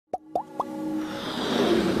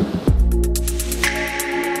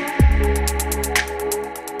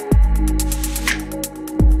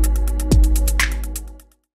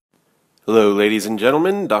Hello ladies and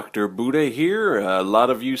gentlemen, Dr. Buddha here. A lot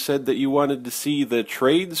of you said that you wanted to see the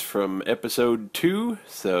trades from episode 2,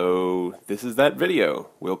 so this is that video.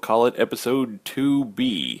 We'll call it episode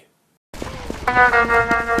 2B.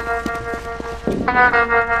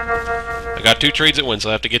 I got 2 trades at once, so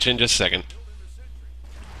I'll have to get you in just a second.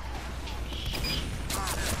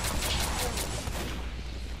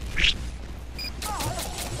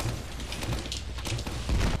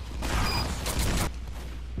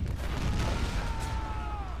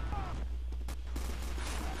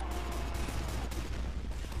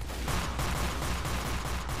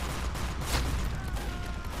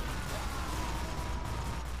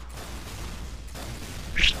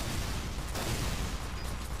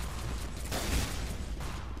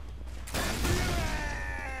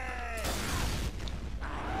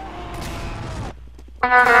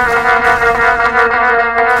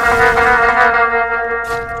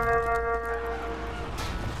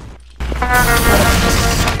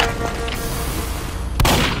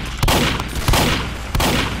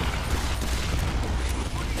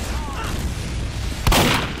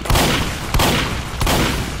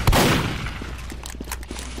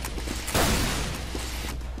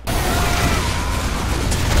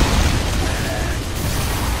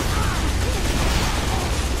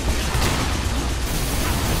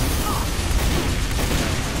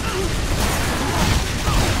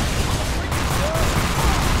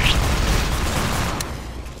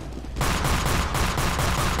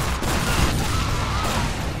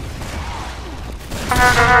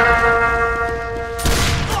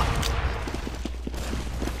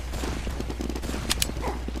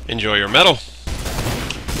 Enjoy your medal.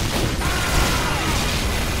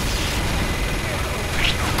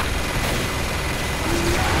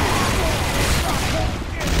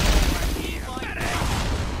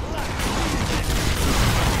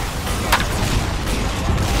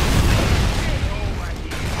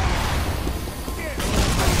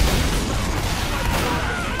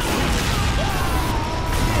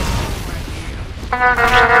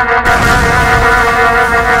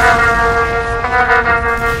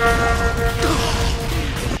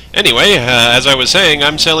 Anyway, as I was saying,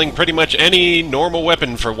 I'm selling pretty much any normal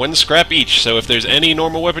weapon for 1 scrap each, so if there's any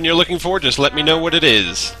normal weapon you're looking for, just let me know what it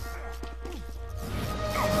is.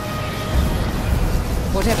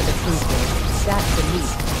 Whatever the proof is, that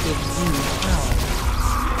belief gives you power.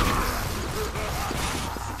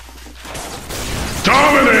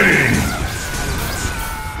 Dominating!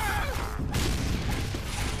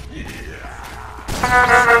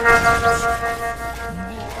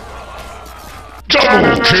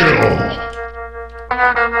 Double kill!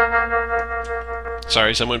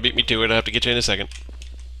 Sorry, someone beat me to it. I'll have to get you in a second.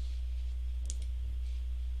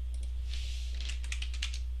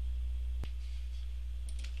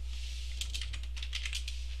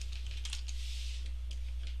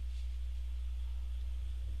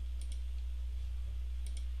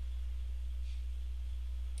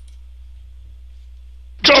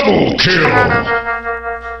 Double kill!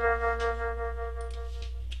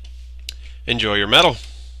 Enjoy your medal.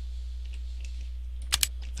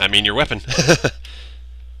 I mean your weapon.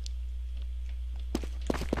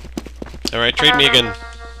 Alright, trade me again.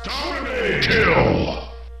 Dominate! Kill!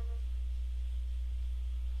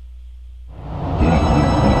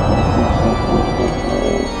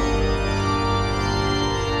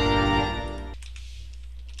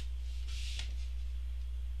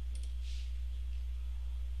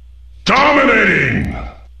 Dominating!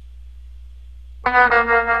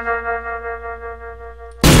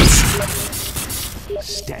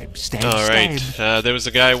 Stab, stab, Alright, there was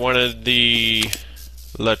a guy who wanted the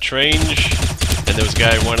Latrange, and there was a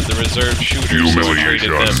guy who wanted the reserve shooter, so I traded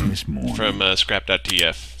them from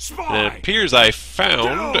scrap.tf. And it appears I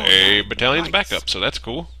found a battalion's backup, so that's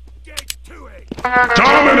cool.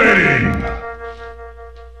 Dominating!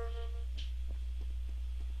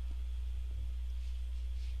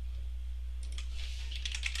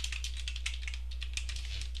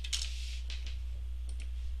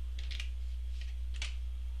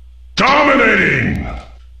 Dominating!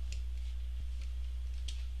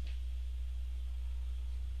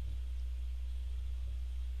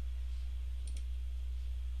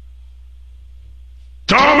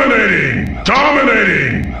 Dominating!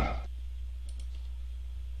 Dominating!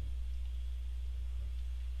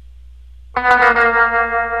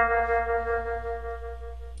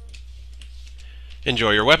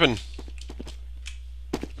 Enjoy your weapon.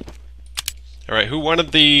 Alright, who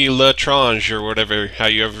wanted the Latrange, or whatever,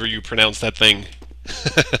 however you pronounce that thing?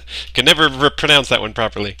 Can never pronounce that one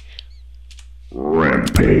properly.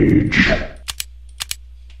 Rampage.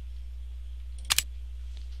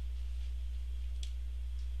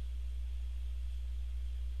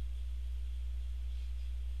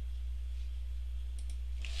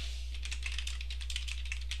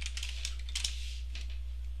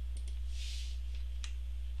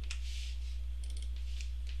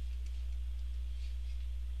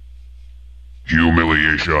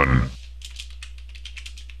 Humiliation.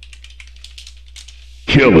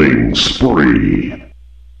 Killing spree.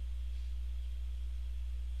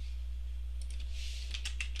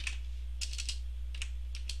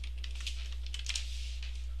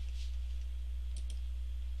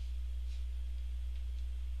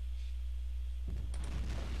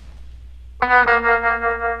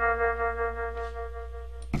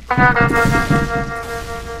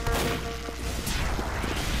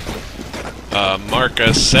 Mark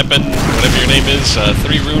Seppen, whatever your name is,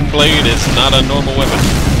 3-rune blade is not a normal weapon.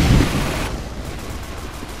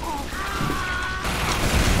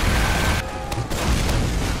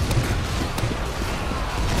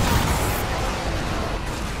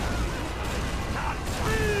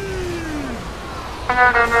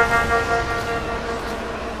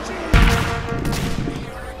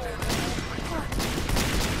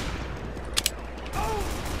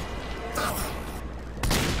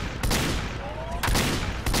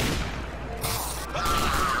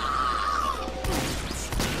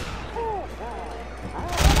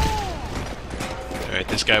 Alright,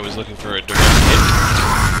 this guy was looking for a direct hit.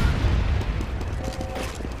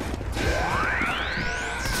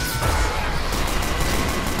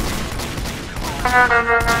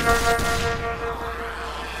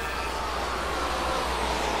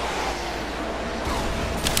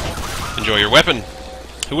 Enjoy your weapon.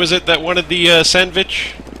 Who was it that wanted the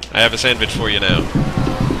sandwich? I have a sandwich for you now.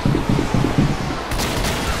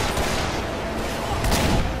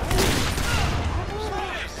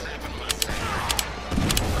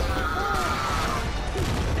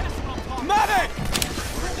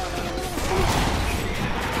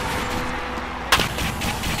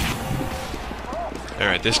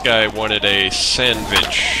 Alright, this guy wanted a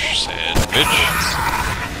sandwich. Sandwich.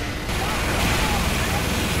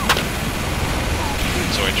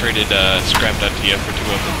 So I traded scrap.tf for 2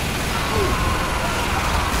 of them.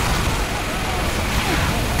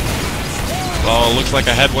 Oh, looks like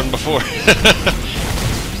I had one before.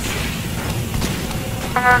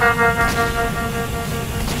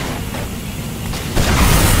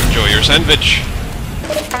 Enjoy your sandwich.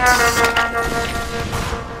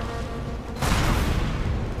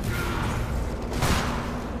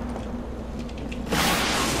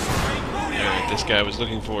 Alright, this guy was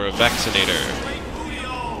looking for a vaccinator.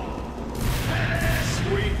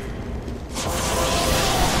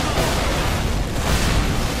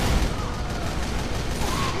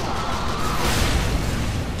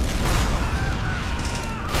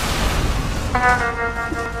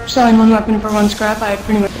 Selling one weapon for 1 scrap, I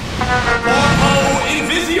pretty much...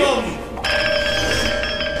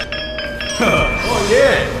 Oh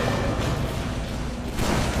yeah!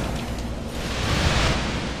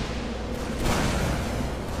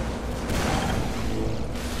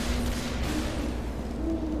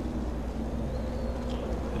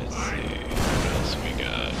 Let's see, what else we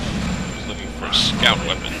got? I was looking for scout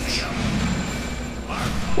weapons.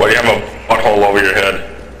 Why do you have a butthole over your head?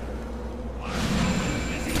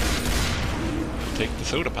 Take the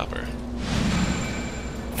soda popper.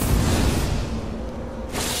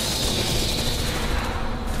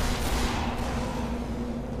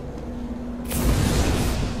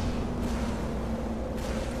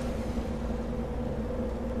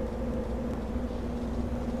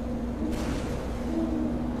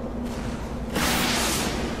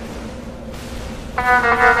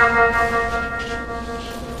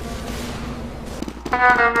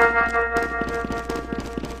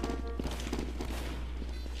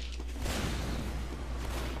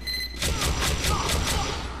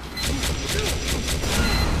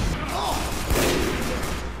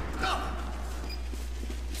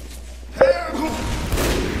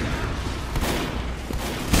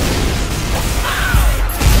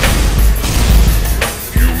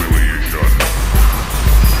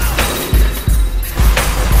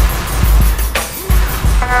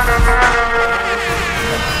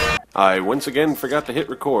 I once again forgot to hit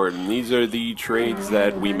record, and these are the trades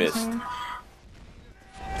that we missed.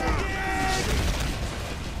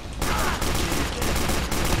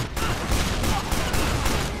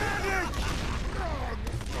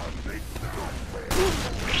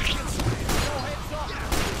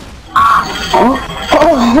 Oh.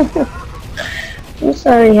 I'm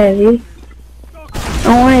sorry, Heavy.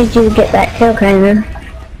 I wanted you to get that kill, kinda.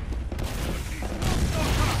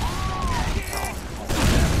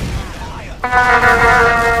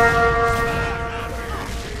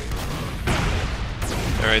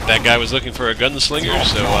 Alright, that guy was looking for a gunslinger,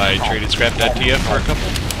 so I traded scrap.tf for a couple.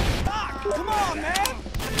 Come on, man!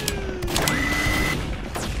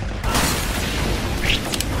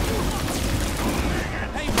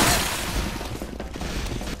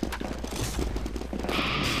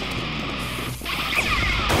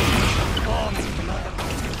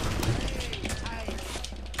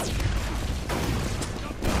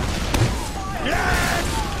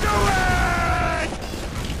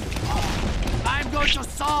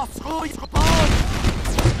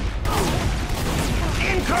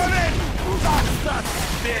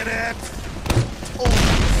 did it!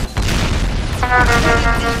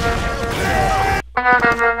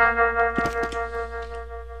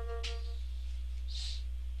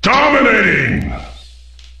 Dominating!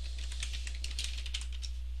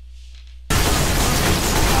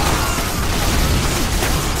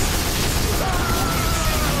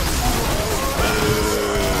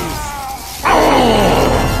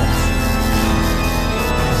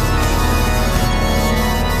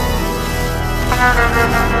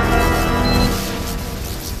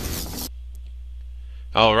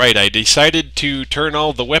 Alright, I decided to turn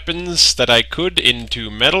all the weapons that I could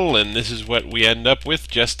into metal, and this is what we end up with,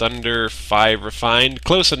 just under 5 refined.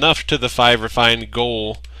 Close enough to the 5 refined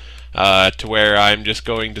goal, to where I'm just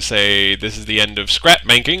going to say this is the end of scrap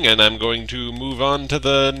banking, and I'm going to move on to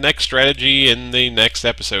the next strategy in the next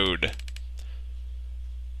episode.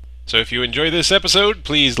 So if you enjoy this episode,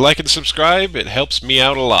 please like and subscribe, it helps me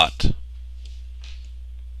out a lot.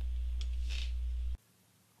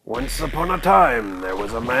 Once upon a time, there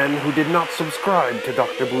was a man who did not subscribe to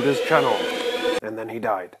Dr. Buddha's channel, and then he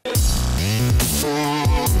died.